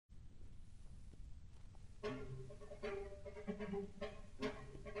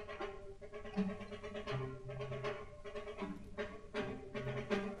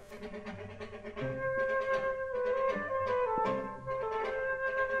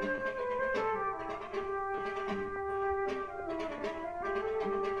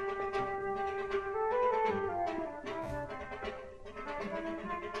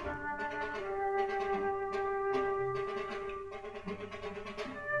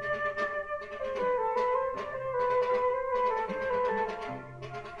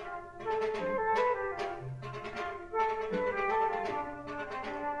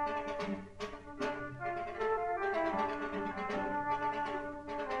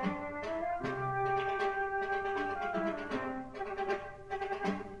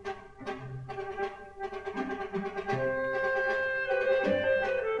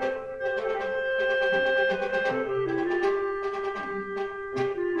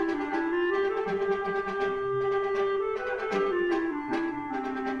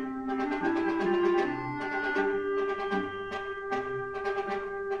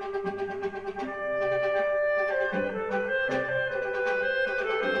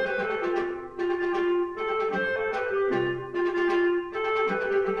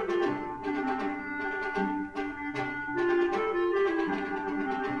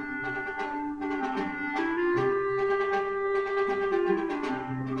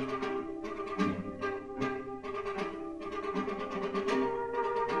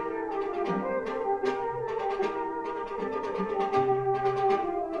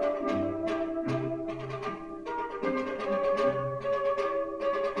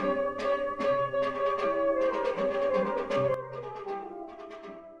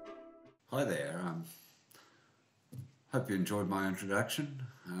Hi there. Hope you enjoyed my introduction.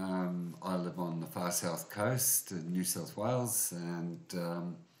 I live on the far south coast in New South Wales, and I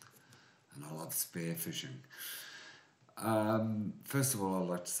love spearfishing. First of all, I'd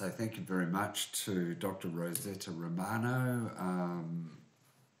like to say thank you very much to Dr. Rosetta Romano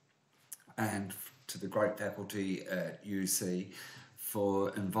and to the great faculty at UC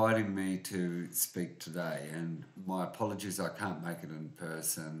for inviting me to speak today. And my apologies, I can't make it in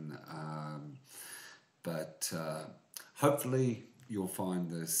person, but hopefully you'll find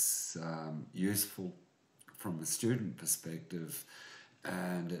this useful from a student perspective,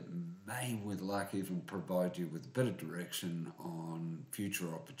 and it may, with luck, even provide you with a bit of direction on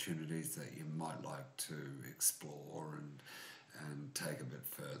future opportunities that you might like to explore and take a bit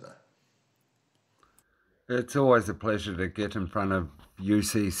further. It's always a pleasure to get in front of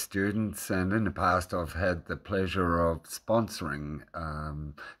UC students, and in the past I've had the pleasure of sponsoring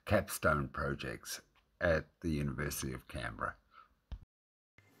capstone projects at the University of Canberra.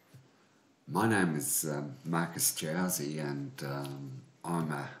 My name is Marcus Jowsey, and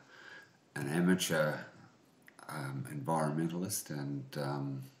I'm an amateur environmentalist, and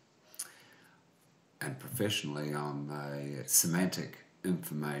professionally I'm a semantic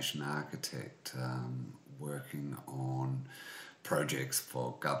information architect working on projects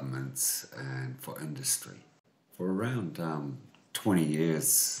for governments and for industry. For around 20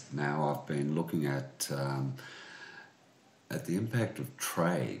 years now, I've been looking at the impact of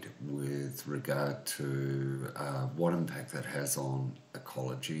trade with regard to what impact that has on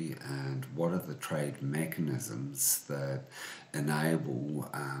ecology, and what are the trade mechanisms that enable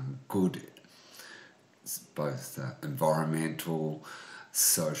good both environmental,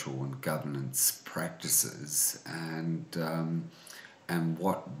 social and governance practices, and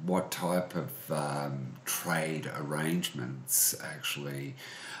what type of trade arrangements actually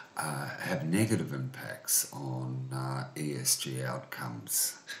have negative impacts on ESG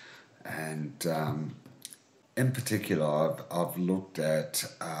outcomes. And in particular, I've looked at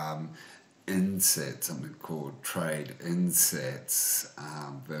inset, something called trade insets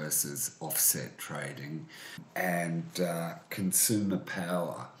versus offset trading, and consumer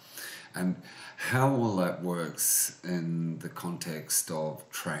power, and how all that works in the context of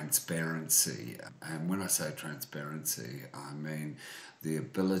transparency. And when I say transparency, I mean the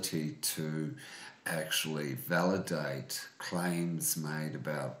ability to actually validate claims made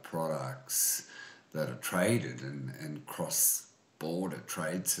about products that are traded in cross-border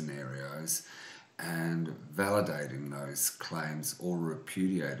trade scenarios, and validating those claims or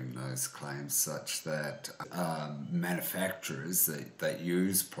repudiating those claims, such that manufacturers that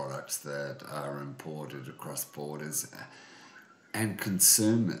use products that are imported across borders and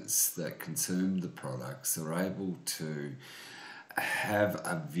consumers that consume the products are able to have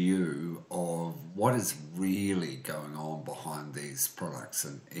a view of what is really going on behind these products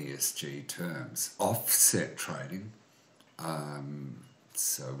in ESG terms. Offset trading,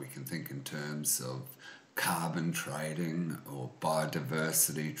 so we can think in terms of carbon trading or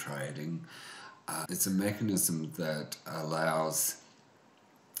biodiversity trading. It's a mechanism that allows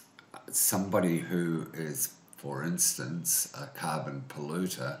somebody who is, for instance, a carbon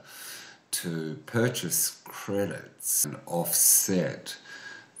polluter to purchase credits and offset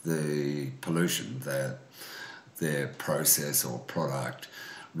the pollution that their process or product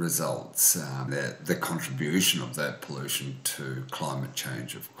results, the contribution of that pollution to climate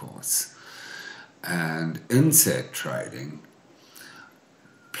change, of course. And inset trading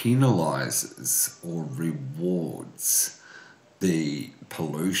penalises or rewards the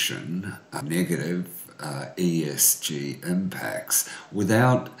pollution, negative ESG impacts,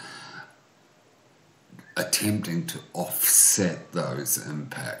 without attempting to offset those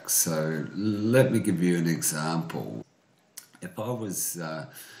impacts. So let me give you an example. If I was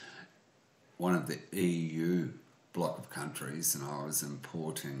one of the EU bloc of countries and I was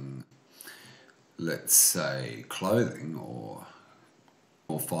importing, let's say, clothing or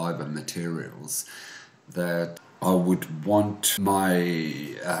fibre materials, that I would want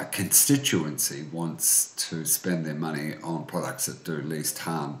my constituency wants to spend their money on products that do least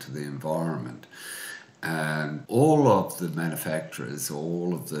harm to the environment. And all of the manufacturers,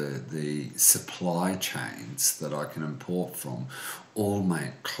 all of the supply chains that I can import from, all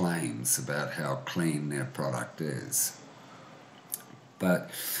make claims about how clean their product is. But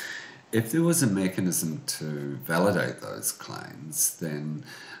if there was a mechanism to validate those claims, then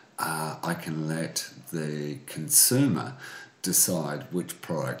I can let the consumer decide which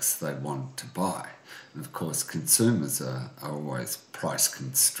products they want to buy. And of course, consumers are always price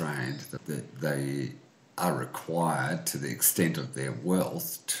constrained. They are required, to the extent of their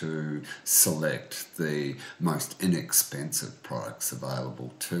wealth, to select the most inexpensive products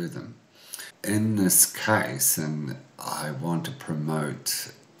available to them. In this case, and I want to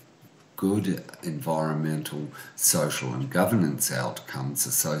promote good environmental, social and governance outcomes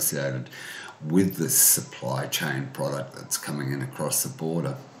associated with this supply chain product that's coming in across the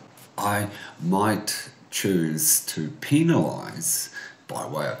border, I might choose to penalise, by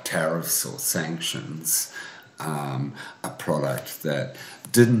way of tariffs or sanctions, a product that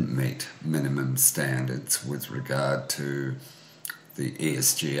didn't meet minimum standards with regard to the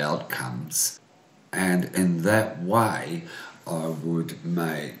ESG outcomes. And in that way, I would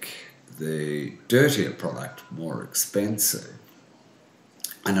make the dirtier product more expensive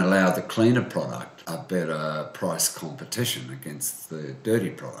and allow the cleaner product a better price competition against the dirty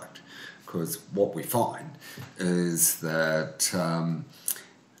product. Because what we find is that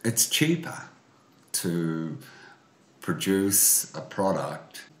it's cheaper to produce a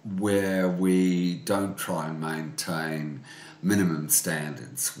product where we don't try and maintain minimum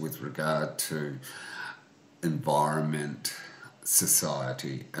standards with regard to environment,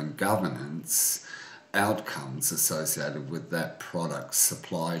 society and governance outcomes associated with that product's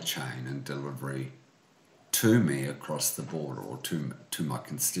supply chain and delivery to me across the border, or to my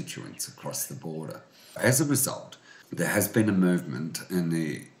constituents across the border. As a result, there has been a movement in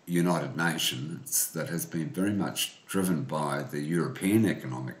the United Nations that has been very much driven by the European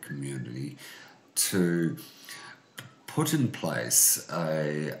Economic Community to put in place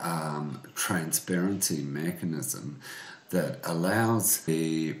a transparency mechanism that allows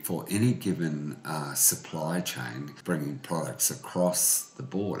for any given supply chain bringing products across the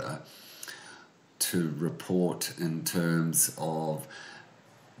border to report in terms of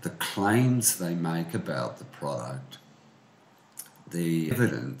the claims they make about the product, the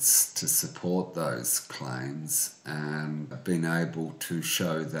evidence to support those claims, and being able to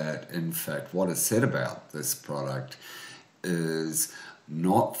show that, in fact, what is said about this product is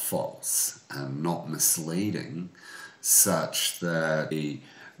not false and not misleading, such that the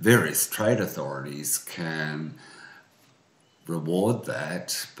various trade authorities can reward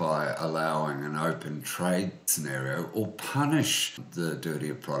that by allowing an open trade scenario, or punish the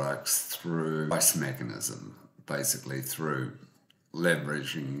dirtier products through price mechanism, basically through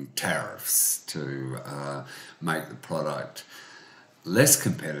leveraging tariffs to make the product less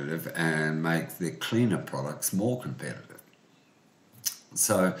competitive and make the cleaner products more competitive.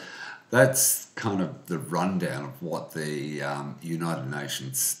 So that's kind of the rundown of what the United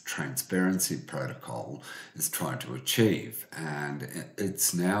Nations Transparency Protocol is trying to achieve, and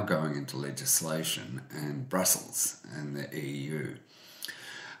it's now going into legislation in Brussels and the EU.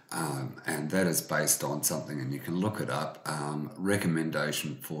 And that is based on something, and you can look it up,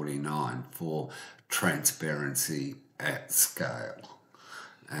 Recommendation 49 for transparency at scale.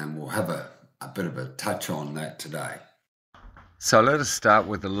 And we'll have a bit of a touch on that today. So let us start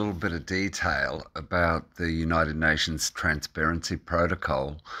with a little bit of detail about the United Nations Transparency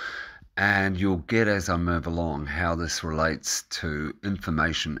Protocol And you'll get as I move along how this relates to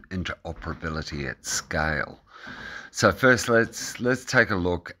information interoperability at scale. So first, let's take a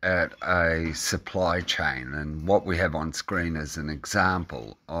look at a supply chain, and what we have on screen is an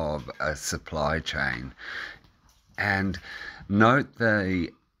example of a supply chain. And note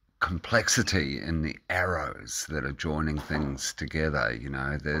the complexity in the arrows that are joining things together. You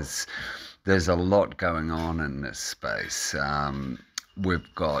know, there's a lot going on in this space.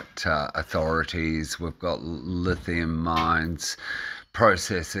 We've got authorities, we've got lithium mines,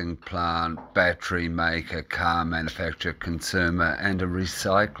 processing plant, battery maker, car manufacturer, consumer, and a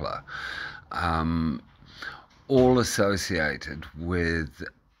recycler, all associated with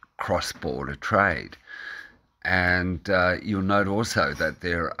cross-border trade. And you'll note also that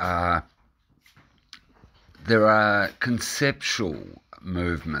there are conceptual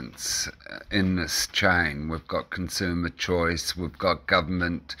movements in this chain. We've got consumer choice, we've got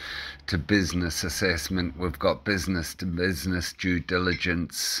government to business assessment, we've got business to business due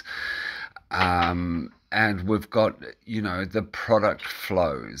diligence, and we've got, you know, the product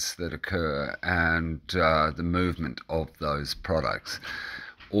flows that occur and the movement of those products,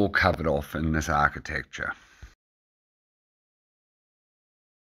 all covered off in this architecture.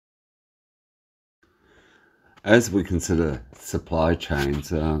 As we consider supply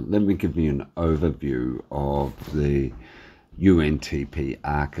chains, let me give you an overview of the UNTP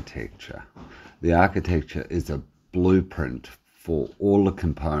architecture. The architecture is a blueprint for all the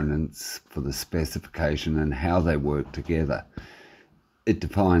components, for the specification and how they work together. It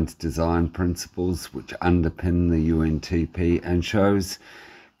defines design principles which underpin the UNTP and shows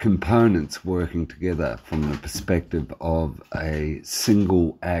components working together from the perspective of a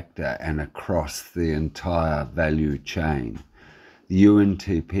single actor and across the entire value chain. The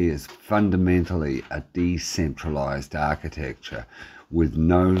UNTP is fundamentally a decentralized architecture with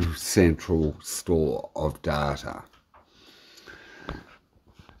no central store of data.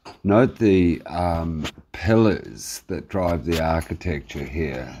 Note the pillars that drive the architecture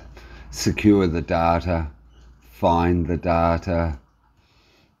here. Secure the data, find the data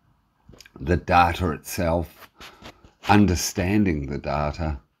itself, understanding the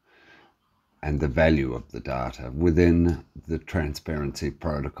data, and the value of the data within the transparency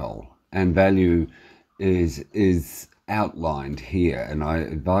protocol. And value is outlined here, and I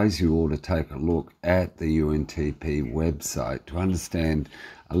advise you all to take a look at the UNTP website to understand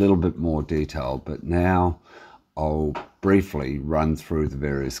a little bit more detail, but now I'll briefly run through the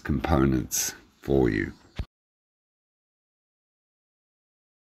various components for you.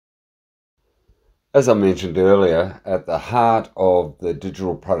 As I mentioned earlier, at the heart of the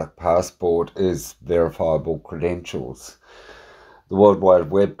digital product passport is verifiable credentials. The World Wide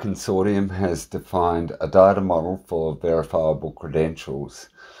Web Consortium has defined a data model for verifiable credentials.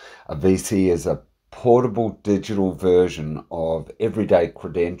 A VC is a portable digital version of everyday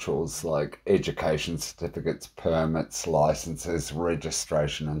credentials like education certificates, permits, licenses,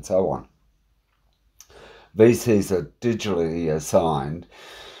 registration, and so on. VCs are digitally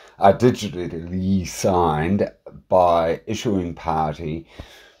signed by issuing party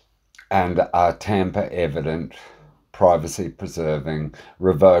and are tamper evident, privacy preserving,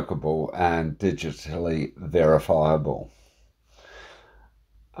 revocable, and digitally verifiable.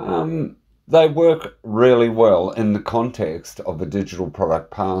 They work really well in the context of a digital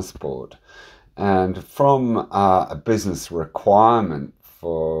product passport, and from a business requirement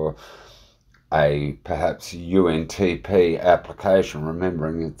for a perhaps UNTP application,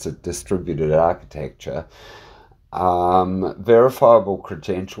 remembering it's a distributed architecture, verifiable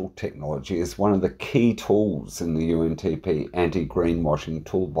credential technology is one of the key tools in the UNTP anti-greenwashing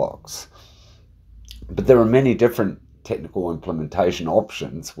toolbox. But there are many different technical implementation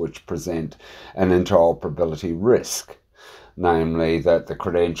options which present an interoperability risk, namely that the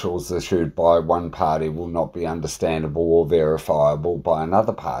credentials issued by one party will not be understandable or verifiable by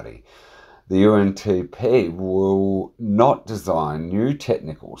another party. The UNTP will not design new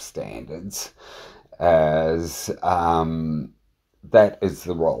technical standards, as that is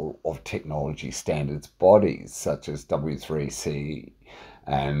the role of technology standards bodies such as W3C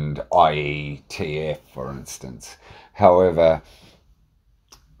and IETF, for instance. However,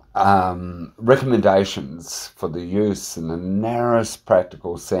 recommendations for the use in the narrowest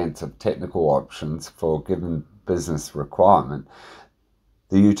practical sense of technical options for a given business requirement,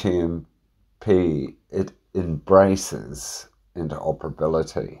 the UTMP, it embraces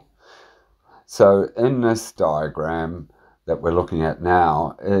interoperability. So in this diagram that we're looking at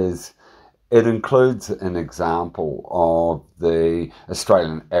now is It includes an example of the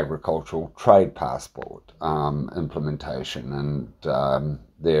Australian Agricultural Trade Passport implementation, and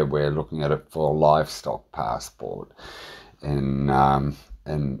there we're looking at it for livestock passport in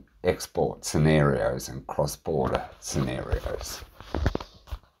export scenarios and cross-border scenarios.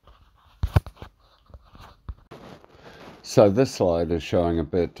 So this slide is showing a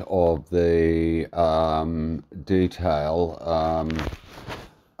bit of the detail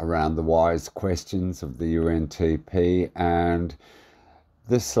around the wise questions of the UNTP, and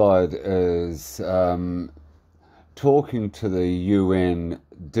this slide is talking to the UN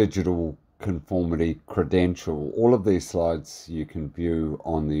Digital Conformity Credential. All of these slides you can view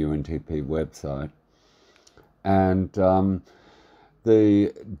on the UNTP website, and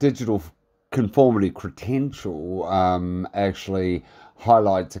the Digital Conformity Credential actually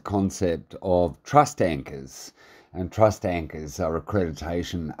highlights a concept of trust anchors. And trust anchors are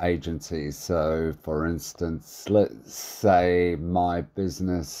accreditation agencies. So, for instance, let's say my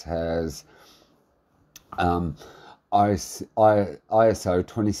business has ISO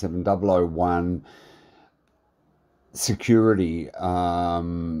 27001 security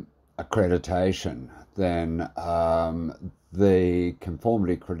accreditation, then the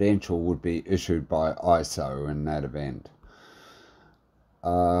conformity credential would be issued by ISO in that event.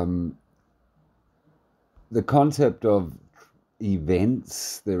 The concept of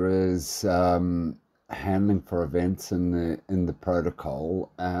events, there is handling for events in the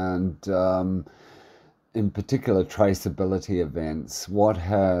protocol, and in particular traceability events, what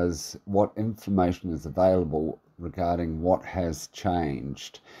information is available regarding what has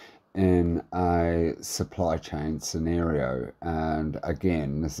changed in a supply chain scenario. And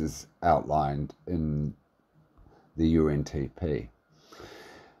again, this is outlined in the UNTP.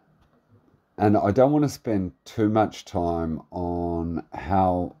 And I don't want to spend too much time on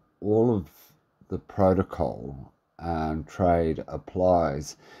how all of the protocol and trade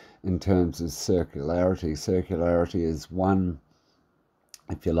applies in terms of circularity. Circularity is one,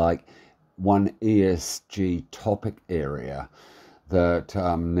 if you like, one ESG topic area that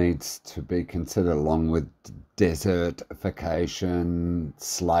needs to be considered, along with desertification,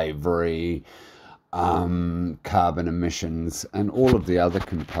 slavery, carbon emissions, and all of the other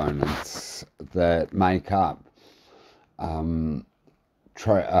components that make up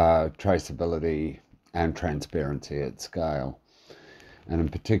traceability and transparency at scale, and in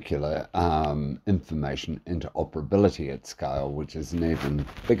particular information interoperability at scale, which is an even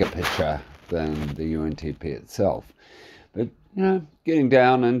bigger picture than the UNTP itself. But getting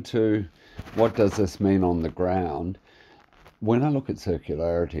down into what does this mean on the ground, when I look at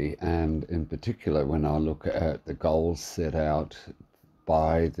circularity, and in particular when I look at the goals set out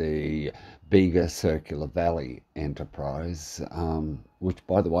by the Bega Circular Valley enterprise, which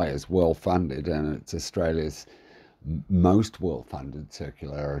by the way is well funded, and it's Australia's most well funded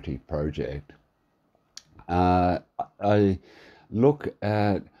circularity project, I look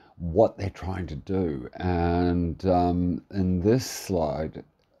at what they're trying to do, and in this slide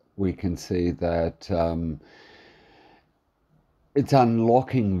we can see that it's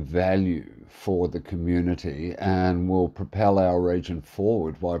unlocking value for the community and will propel our region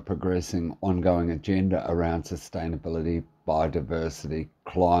forward by progressing ongoing agenda around sustainability, biodiversity,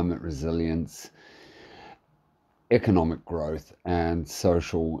 climate resilience, economic growth, and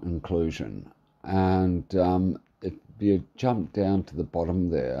social inclusion. And if you jump down to the bottom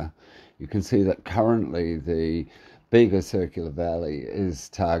there, you can see that currently the Bega Circular Valley is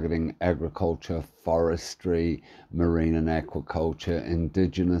targeting agriculture, forestry, marine and aquaculture,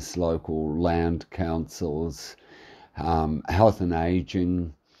 indigenous local land councils, health and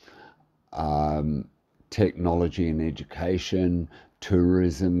aging, technology and education,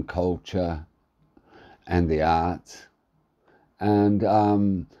 tourism, culture, and the arts,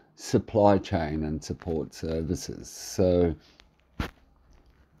 and supply chain and support services. So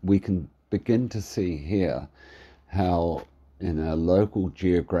we can begin to see here how in a local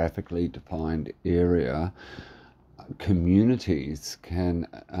geographically defined area, communities can,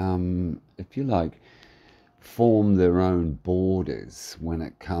 if you like, form their own borders when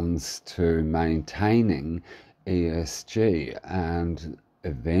it comes to maintaining ESG, and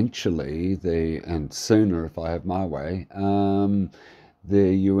eventually and sooner if I have my way,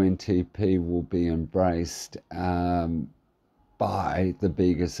 the UNTP will be embraced by the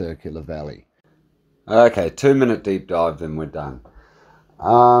Bega Circular Valley. Okay, 2-minute deep dive, then we're done.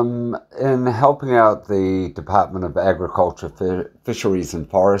 In helping out the Department of Agriculture, Fisheries and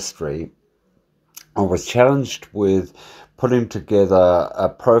Forestry I was challenged with putting together a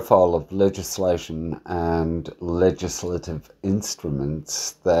profile of legislation and legislative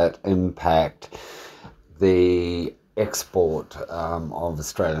instruments that impact the export of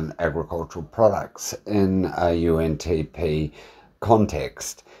Australian agricultural products in a UNTP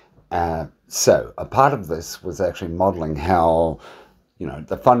context. So a part of this was actually modelling how,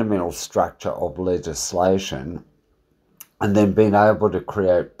 the fundamental structure of legislation, and then being able to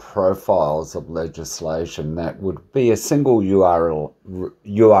create profiles of legislation that would be a single URL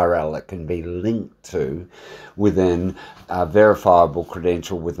that can be linked to within a verifiable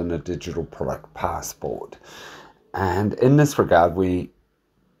credential within a digital product passport. And in this regard,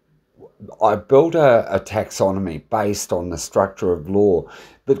 I built a taxonomy based on the structure of law,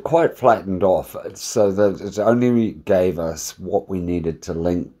 but quite flattened off so that it only gave us what we needed to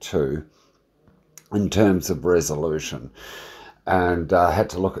link to in terms of resolution. And I had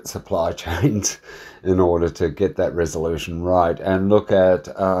to look at supply chains in order to get that resolution right, and look at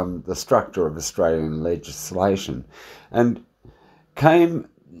the structure of Australian legislation, and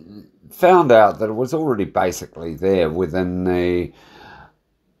found out that it was already basically there within the,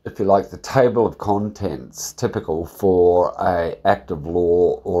 if you like, the table of contents typical for an act of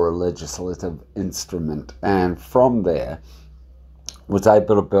law or a legislative instrument. And from there was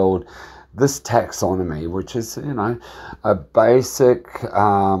able to build this taxonomy, which is, a basic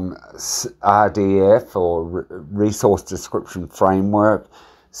RDF or resource description framework,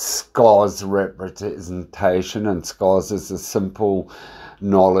 SCOS representation, and SCOS is a simple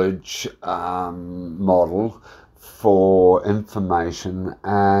knowledge model for information,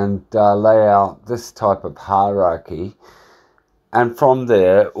 and lay out this type of hierarchy. And from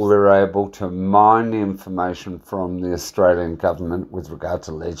there, we were able to mine the information from the Australian government with regard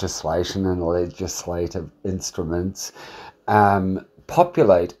to legislation and legislative instruments,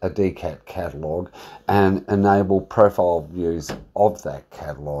 populate a DCAT catalogue, and enable profile views of that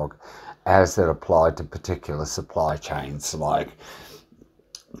catalogue as it applied to particular supply chains, like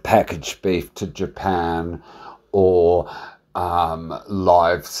packaged beef to Japan, or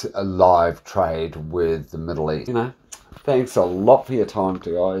live trade with the Middle East. Thanks a lot for your time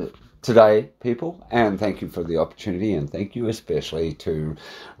today, people, and thank you for the opportunity, and thank you especially to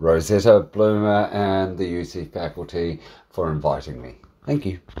Rosetta Bloomer and the UC faculty for inviting me. Thank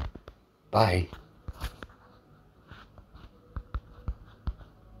you. Bye.